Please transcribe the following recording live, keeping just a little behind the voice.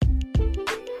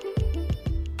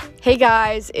Hey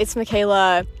guys, it's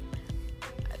Michaela.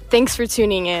 Thanks for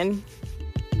tuning in.